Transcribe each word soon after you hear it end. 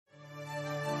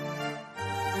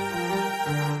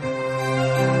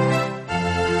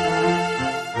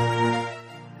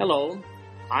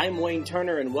I'm Wayne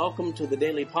Turner, and welcome to the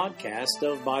daily podcast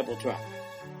of Bible Track.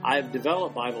 I've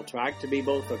developed Bible Track to be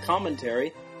both a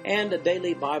commentary and a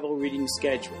daily Bible reading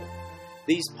schedule.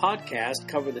 These podcasts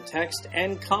cover the text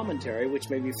and commentary,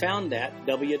 which may be found at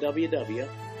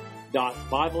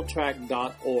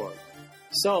www.bibletrack.org.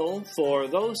 So, for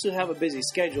those who have a busy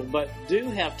schedule but do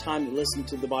have time to listen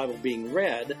to the Bible being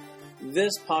read,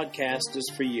 this podcast is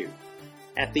for you.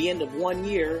 At the end of 1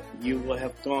 year, you will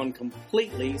have gone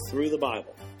completely through the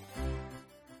Bible.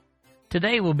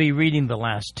 Today we'll be reading the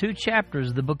last two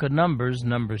chapters of the book of Numbers,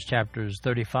 Numbers chapters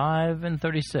 35 and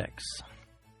 36.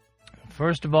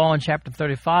 First of all, in chapter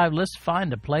 35, let's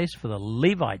find a place for the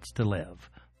Levites to live.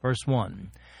 Verse 1.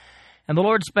 And the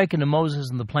Lord spake unto Moses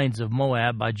in the plains of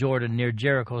Moab by Jordan near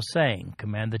Jericho, saying,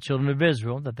 Command the children of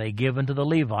Israel that they give unto the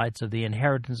Levites of the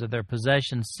inheritance of their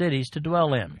possessions cities to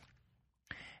dwell in.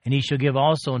 And he shall give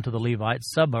also unto the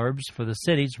Levites suburbs for the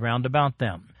cities round about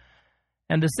them.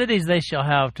 And the cities they shall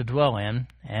have to dwell in,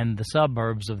 and the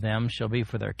suburbs of them shall be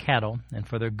for their cattle, and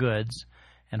for their goods,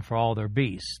 and for all their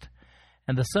beast.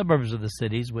 And the suburbs of the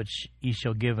cities which ye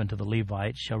shall give unto the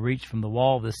Levites shall reach from the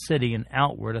wall of the city and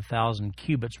outward 1,000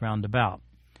 cubits round about.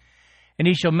 And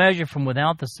he shall measure from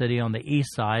without the city on the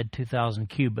east side 2,000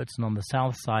 cubits, and on the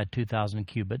south side 2,000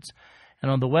 cubits,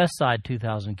 and on the west side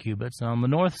 2,000 cubits, and on the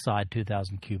north side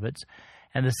 2,000 cubits,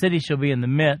 and the city shall be in the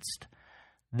midst.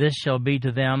 This shall be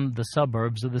to them the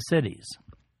suburbs of the cities.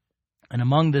 And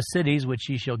among the cities which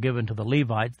ye shall give unto the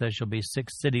Levites there shall be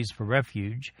 6 cities for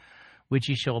refuge, which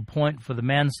ye shall appoint for the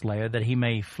manslayer, that he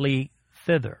may flee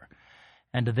thither.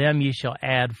 And to them ye shall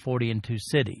add 42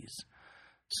 cities.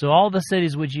 So all the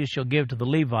cities which ye shall give to the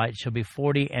Levites shall be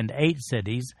 48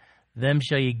 cities, them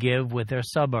shall ye give with their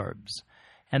suburbs.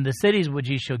 And the cities which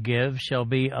ye shall give shall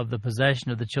be of the possession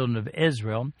of the children of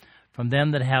Israel. From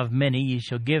them that have many ye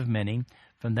shall give many,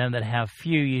 from them that have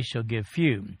few ye shall give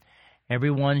few. Every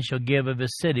one shall give of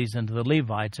his cities unto the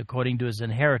Levites according to his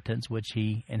inheritance which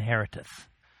he inheriteth.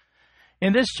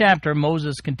 In this chapter,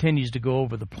 Moses continues to go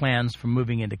over the plans for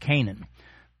moving into Canaan.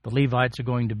 The Levites are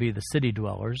going to be the city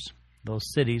dwellers.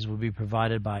 Those cities will be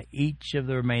provided by each of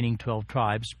the remaining 12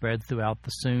 tribes spread throughout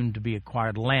the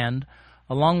soon-to-be-acquired land,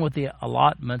 along with the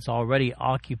allotments already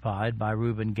occupied by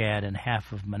Reuben, Gad, and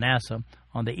half of Manasseh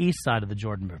on the east side of the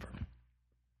Jordan River.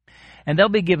 And they'll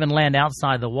be given land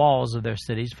outside the walls of their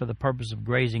cities for the purpose of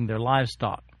grazing their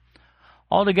livestock.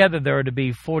 Altogether, there are to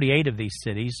be 48 of these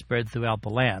cities spread throughout the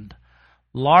land.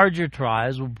 Larger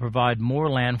tribes will provide more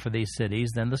land for these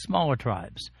cities than the smaller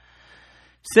tribes.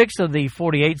 6 of the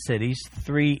 48 cities,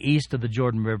 3 east of the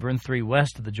Jordan River and 3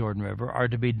 west of the Jordan River, are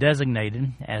to be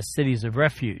designated as cities of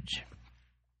refuge.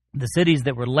 The cities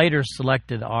that were later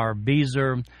selected are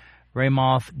Bezer,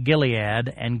 Ramoth,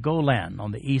 Gilead, and Golan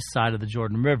on the east side of the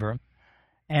Jordan River,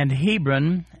 and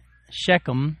Hebron,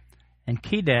 Shechem, and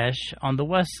Kedesh on the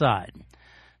west side.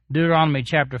 Deuteronomy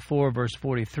chapter 4, verse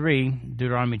 43,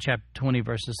 Deuteronomy chapter 20,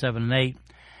 verses 7 and 8,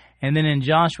 and then in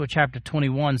Joshua chapter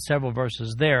 21, several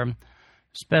verses there,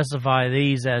 specify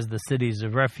these as the cities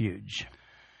of refuge.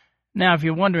 Now, if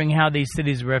you're wondering how these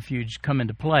cities of refuge come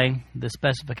into play, the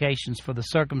specifications for the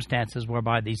circumstances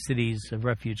whereby these cities of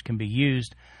refuge can be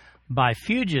used by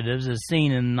fugitives is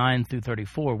seen in 9 through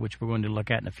 34, which we're going to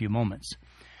look at in a few moments.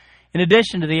 In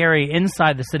addition to the area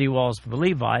inside the city walls for the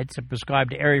Levites, a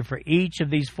prescribed area for each of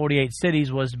these 48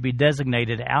 cities was to be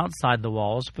designated outside the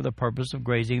walls for the purpose of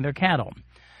grazing their cattle.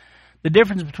 The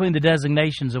difference between the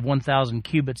designations of 1,000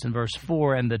 cubits in verse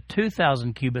 4 and the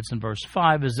 2,000 cubits in verse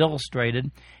 5 is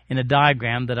illustrated in a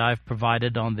diagram that I've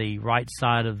provided on the right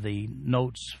side of the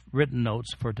notes, written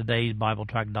notes for today's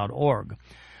BibleTrack.org.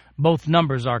 Both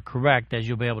numbers are correct, as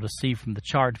you'll be able to see from the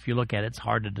chart. If you look at it, it's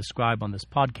hard to describe on this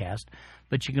podcast,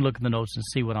 but you can look in the notes and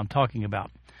see what I'm talking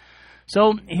about.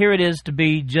 So here it is to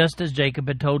be just as Jacob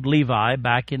had told Levi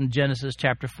back in Genesis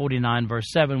chapter 49,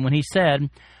 verse 7, when he said,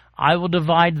 I will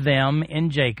divide them in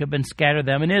Jacob and scatter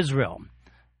them in Israel,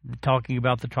 talking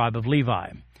about the tribe of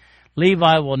Levi.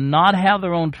 Levi will not have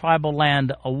their own tribal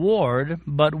land award,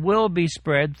 but will be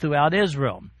spread throughout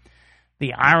Israel.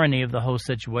 The irony of the whole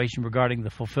situation regarding the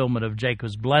fulfillment of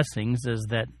Jacob's blessings is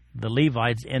that the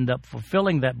Levites end up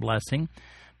fulfilling that blessing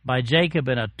by Jacob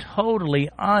in a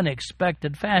totally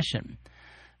unexpected fashion.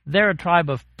 They're a tribe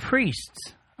of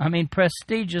priests.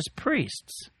 Prestigious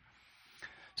priests.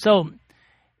 So,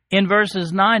 in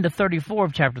verses 9 to 34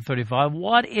 of chapter 35,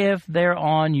 what if they're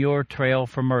on your trail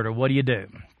for murder? What do you do?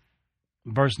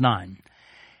 Verse 9.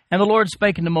 And the Lord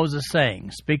spake unto Moses,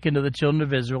 saying, Speak unto the children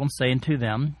of Israel, and say unto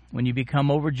them, When ye be come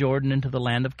over Jordan into the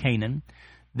land of Canaan,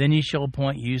 then ye shall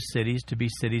appoint you cities to be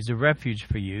cities of refuge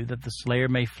for you, that the slayer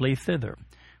may flee thither,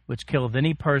 which killeth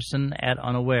any person at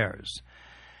unawares.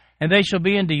 And they shall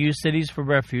be unto you cities for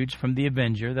refuge from the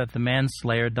avenger, that the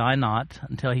manslayer die not,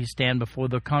 until he stand before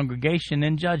the congregation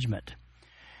in judgment.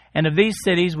 And of these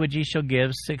cities which ye shall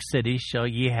give, 6 cities shall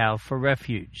ye have for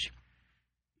refuge.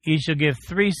 Ye shall give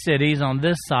 3 cities on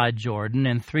this side Jordan,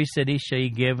 and 3 cities shall ye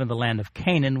give in the land of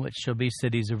Canaan, which shall be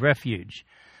cities of refuge.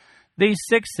 These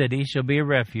 6 cities shall be a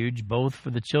refuge, both for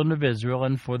the children of Israel,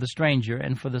 and for the stranger,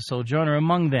 and for the sojourner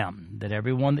among them, that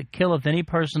every one that killeth any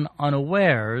person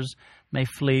unawares may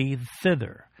flee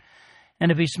thither.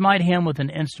 And if he smite him with an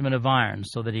instrument of iron,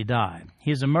 so that he die,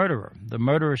 he is a murderer. The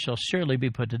murderer shall surely be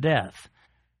put to death.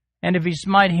 And if he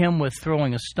smite him with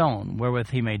throwing a stone, wherewith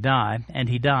he may die, and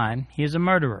he die, he is a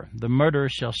murderer. The murderer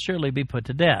shall surely be put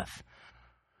to death.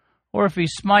 Or if he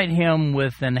smite him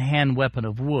with an hand weapon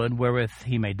of wood, wherewith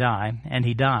he may die, and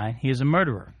he die, he is a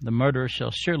murderer. The murderer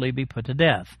shall surely be put to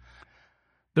death.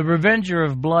 The revenger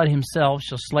of blood himself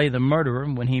shall slay the murderer.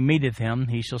 When he meeteth him,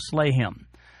 he shall slay him.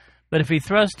 But if he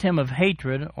thrust him of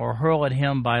hatred, or hurl at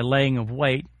him by laying of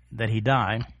weight, that he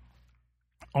die,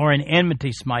 or in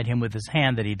enmity smite him with his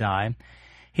hand, that he die,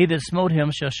 he that smote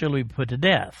him shall surely be put to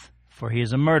death, for he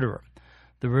is a murderer.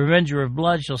 The revenger of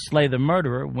blood shall slay the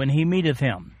murderer when he meeteth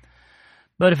him.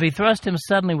 But if he thrust him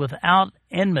suddenly without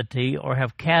enmity, or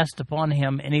have cast upon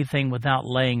him anything without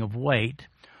laying of weight,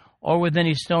 or with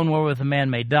any stone wherewith a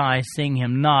man may die, seeing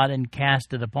him not, and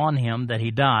cast it upon him that he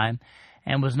die,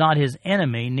 and was not his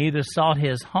enemy, neither sought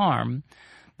his harm,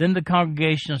 then the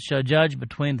congregation shall judge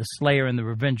between the slayer and the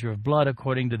revenger of blood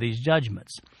according to these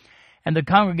judgments. And the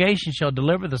congregation shall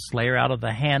deliver the slayer out of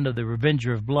the hand of the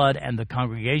revenger of blood, and the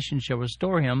congregation shall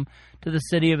restore him to the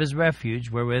city of his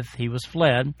refuge, wherewith he was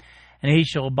fled, and he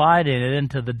shall abide in it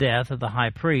until the death of the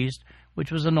high priest,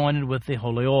 which was anointed with the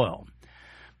holy oil.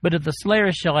 But if the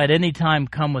slayer shall at any time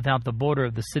come without the border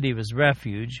of the city of his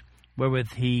refuge,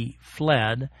 wherewith he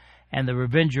fled, and the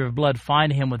revenger of blood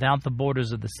find him without the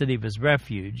borders of the city of his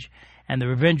refuge, and the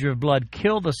revenger of blood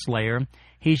kill the slayer,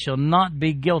 he shall not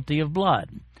be guilty of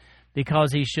blood,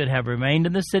 because he should have remained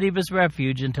in the city of his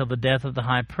refuge until the death of the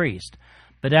high priest.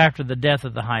 But after the death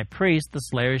of the high priest, the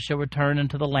slayer shall return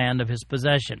into the land of his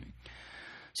possession.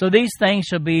 So these things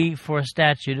shall be for a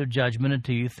statute of judgment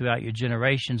unto you throughout your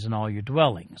generations and all your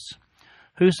dwellings.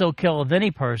 Whoso killeth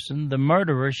any person, the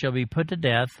murderer shall be put to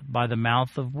death by the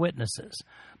mouth of witnesses.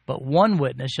 But one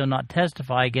witness shall not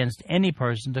testify against any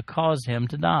person to cause him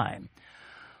to die.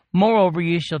 Moreover,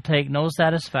 ye shall take no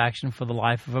satisfaction for the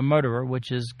life of a murderer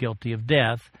which is guilty of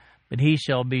death, but he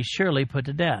shall be surely put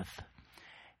to death.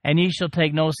 And ye shall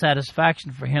take no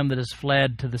satisfaction for him that is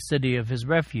fled to the city of his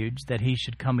refuge, that he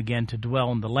should come again to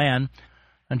dwell in the land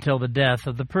until the death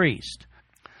of the priest.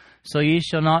 So ye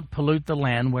shall not pollute the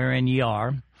land wherein ye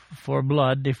are, for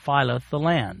blood defileth the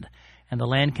land. And the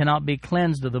land cannot be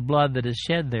cleansed of the blood that is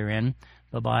shed therein,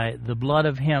 but by the blood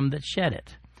of him that shed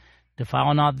it.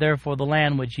 Defile not therefore the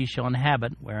land which ye shall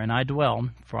inhabit, wherein I dwell,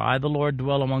 for I the Lord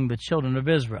dwell among the children of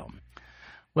Israel.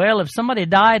 Well, if somebody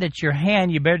died at your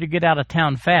hand, you better get out of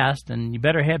town fast, and you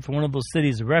better head for one of those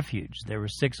cities of refuge. There were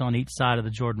 6 on each side of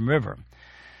the Jordan River.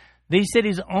 These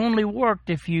cities only worked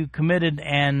if you committed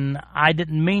an I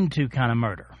didn't mean to kind of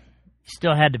murder. You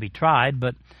still had to be tried,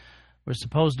 but were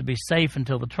supposed to be safe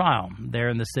until the trial there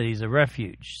in the cities of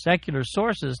refuge. Secular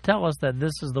sources tell us that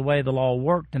this is the way the law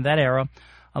worked in that era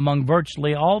among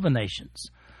virtually all the nations.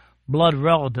 Blood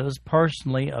relatives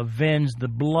personally avenged the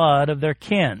blood of their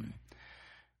kin.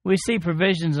 We see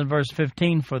provisions in verse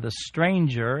 15 for the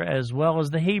stranger as well as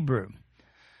the Hebrew.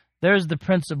 There's the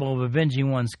principle of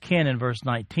avenging one's kin in verse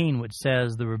 19, which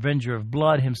says, the revenger of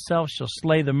blood himself shall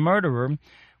slay the murderer.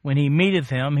 When he meeteth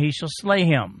him, he shall slay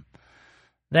him.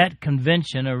 That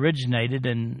convention originated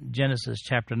in Genesis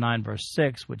chapter 9, verse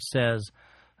 6, which says,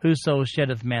 whoso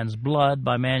sheddeth man's blood,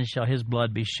 by man shall his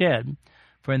blood be shed,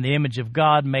 for in the image of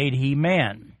God made he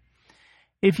man.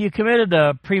 If you committed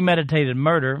a premeditated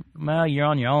murder, well, you're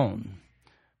on your own.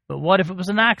 But what if it was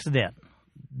an accident?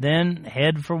 Then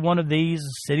head for one of these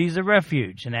cities of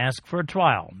refuge and ask for a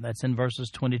trial. That's in verses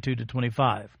 22 to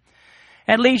 25.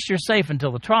 At least you're safe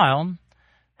until the trial.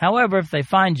 However, if they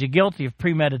find you guilty of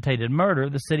premeditated murder,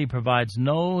 the city provides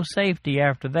no safety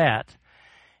after that.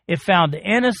 If found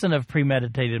innocent of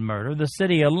premeditated murder, the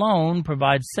city alone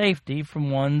provides safety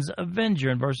from one's avenger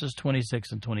in verses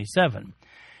 26 and 27.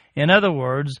 In other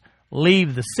words,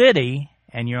 leave the city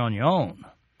and you're on your own.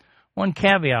 One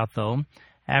caveat, though,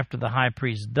 after the high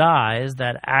priest dies,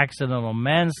 that accidental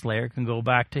manslayer can go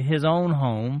back to his own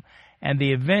home, and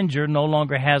the avenger no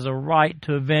longer has a right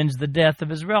to avenge the death of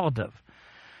his relative.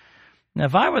 Now,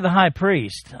 if I were the high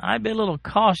priest, I'd be a little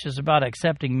cautious about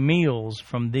accepting meals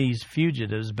from these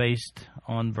fugitives based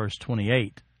on verse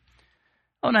 28.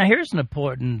 Oh, now here's an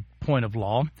important point of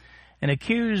law. An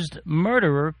accused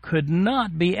murderer could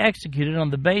not be executed on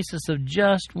the basis of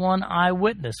just one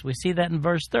eyewitness. We see that in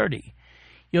verse 30.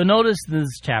 You'll notice in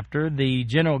this chapter the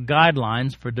general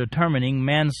guidelines for determining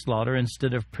manslaughter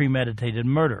instead of premeditated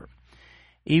murder.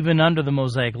 Even under the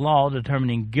Mosaic Law,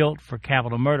 determining guilt for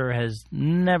capital murder has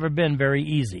never been very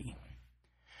easy.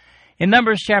 In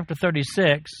Numbers chapter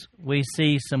 36, we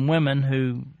see some women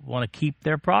who want to keep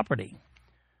their property.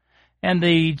 And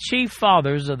the chief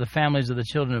fathers of the families of the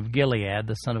children of Gilead,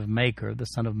 the son of Machir, the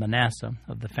son of Manasseh,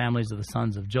 of the families of the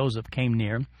sons of Joseph, came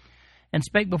near, and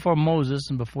spake before Moses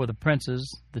and before the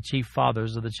princes, the chief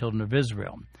fathers of the children of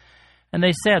Israel. And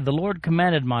they said, The Lord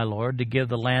commanded my Lord to give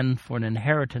the land for an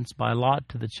inheritance by lot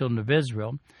to the children of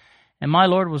Israel, and my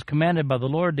Lord was commanded by the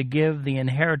Lord to give the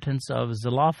inheritance of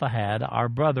Zelophehad, our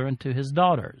brother, unto his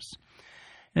daughters.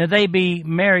 And if they be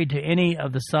married to any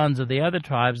of the sons of the other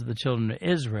tribes of the children of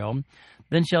Israel,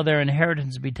 then shall their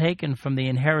inheritance be taken from the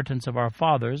inheritance of our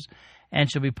fathers, and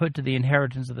shall be put to the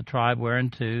inheritance of the tribe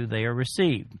whereunto they are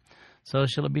received. So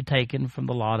shall it be taken from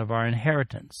the lot of our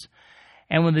inheritance.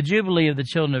 And when the Jubilee of the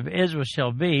children of Israel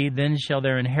shall be, then shall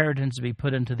their inheritance be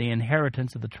put into the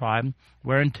inheritance of the tribe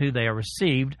whereunto they are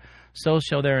received. So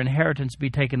shall their inheritance be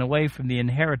taken away from the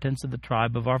inheritance of the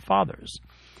tribe of our fathers.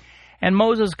 And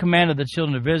Moses commanded the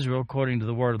children of Israel according to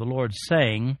the word of the Lord,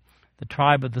 saying, The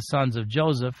tribe of the sons of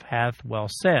Joseph hath well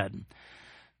said,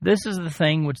 This is the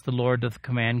thing which the Lord doth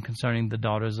command concerning the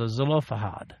daughters of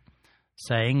Zelophehad,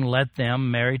 saying, Let them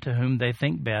marry to whom they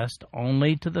think best,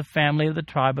 only to the family of the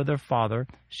tribe of their father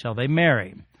shall they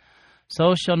marry.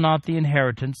 So shall not the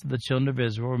inheritance of the children of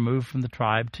Israel remove from the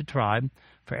tribe to tribe,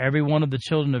 for every one of the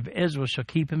children of Israel shall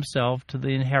keep himself to the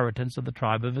inheritance of the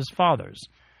tribe of his fathers.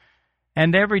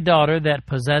 And every daughter that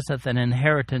possesseth an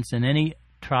inheritance in any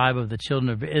tribe of the children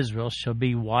of Israel shall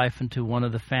be wife unto one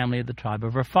of the family of the tribe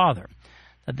of her father,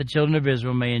 that the children of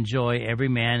Israel may enjoy every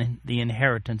man the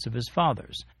inheritance of his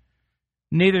fathers.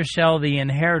 Neither shall the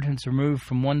inheritance remove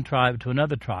from one tribe to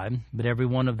another tribe, but every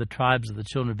one of the tribes of the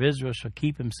children of Israel shall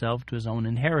keep himself to his own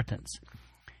inheritance.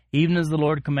 Even as the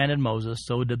Lord commanded Moses,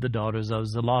 so did the daughters of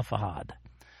Zelophehad.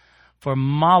 For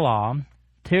Mahlah,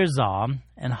 Tirzah,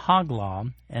 and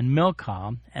Hoglah, and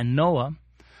Milcah, and Noah,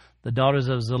 the daughters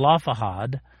of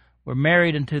Zelophehad, were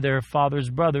married unto their father's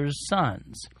brothers'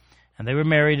 sons. And they were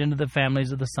married into the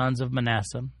families of the sons of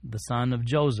Manasseh, the son of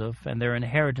Joseph, and their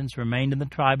inheritance remained in the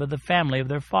tribe of the family of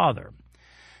their father.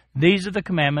 These are the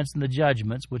commandments and the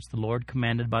judgments which the Lord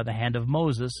commanded by the hand of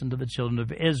Moses unto the children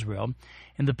of Israel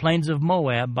in the plains of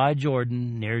Moab by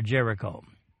Jordan near Jericho.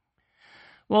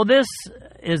 Well, this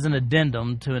is an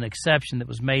addendum to an exception that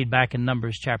was made back in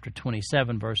Numbers chapter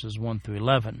 27, verses 1 through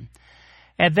 11.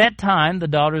 At that time, the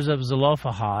daughters of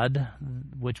Zelophehad,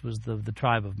 which was the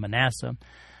tribe of Manasseh,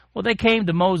 well, they came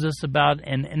to Moses about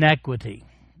an inequity.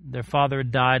 Their father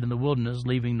had died in the wilderness,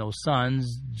 leaving no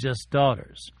sons, just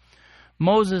daughters.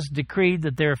 Moses decreed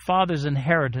that their father's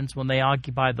inheritance when they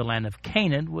occupied the land of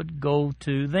Canaan would go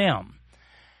to them.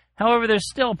 However, there's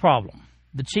still a problem.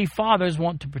 The chief fathers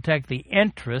want to protect the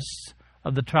interests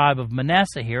of the tribe of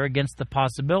Manasseh here against the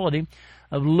possibility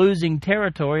of losing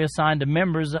territory assigned to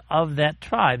members of that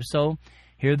tribe. So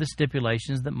here are the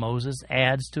stipulations that Moses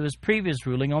adds to his previous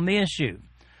ruling on the issue.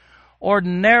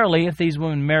 Ordinarily, if these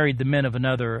women married the men of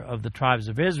another of the tribes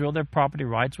of Israel, their property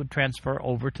rights would transfer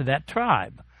over to that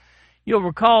tribe. You'll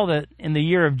recall that in the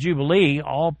year of Jubilee,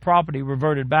 all property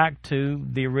reverted back to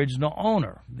the original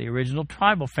owner, the original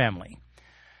tribal family.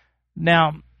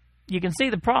 Now, you can see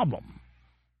the problem.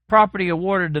 Property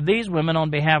awarded to these women on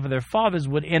behalf of their fathers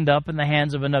would end up in the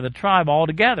hands of another tribe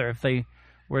altogether if they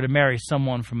were to marry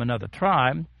someone from another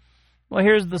tribe. Well,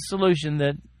 here's the solution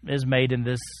that is made in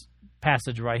this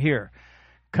passage right here.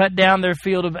 Cut down their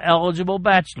field of eligible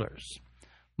bachelors.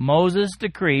 Moses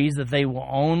decrees that they will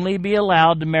only be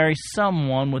allowed to marry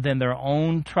someone within their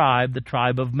own tribe, the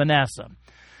tribe of Manasseh.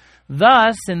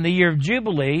 Thus, in the year of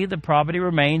Jubilee, the property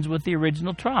remains with the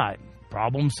original tribe.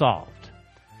 Problem solved.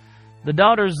 The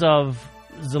daughters of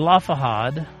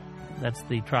Zelophehad, that's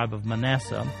the tribe of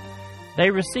Manasseh, they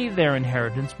receive their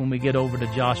inheritance when we get over to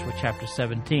Joshua chapter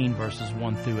 17, verses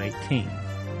 1 through 18.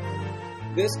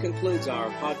 This concludes our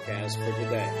podcast for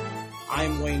today.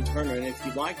 I'm Wayne Turner, and if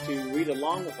you'd like to read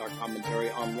along with our commentary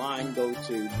online, go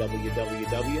to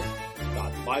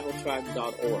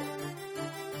www.bibletrack.org.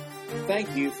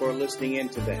 Thank you for listening in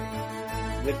today.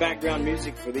 The background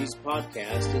music for these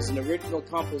podcasts is an original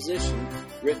composition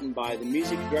written by the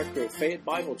music director of Fayette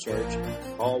Bible Church,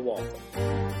 Paul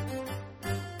Walton.